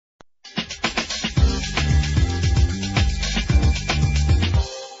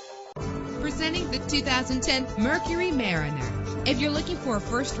2010 Mercury Mariner. If you're looking for a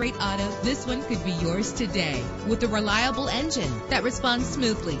first-rate auto, this one could be yours today. With a reliable engine that responds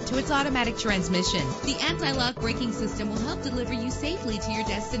smoothly to its automatic transmission, the anti-lock braking system will help deliver you safely to your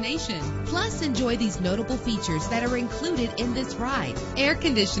destination. Plus, enjoy these notable features that are included in this ride: air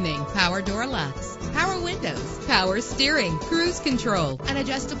conditioning, power door locks, power windows, power steering, cruise control, an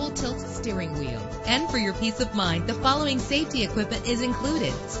adjustable tilt steering wheel. And for your peace of mind, the following safety equipment is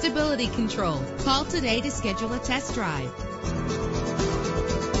included: stability control. Call today to schedule a test drive.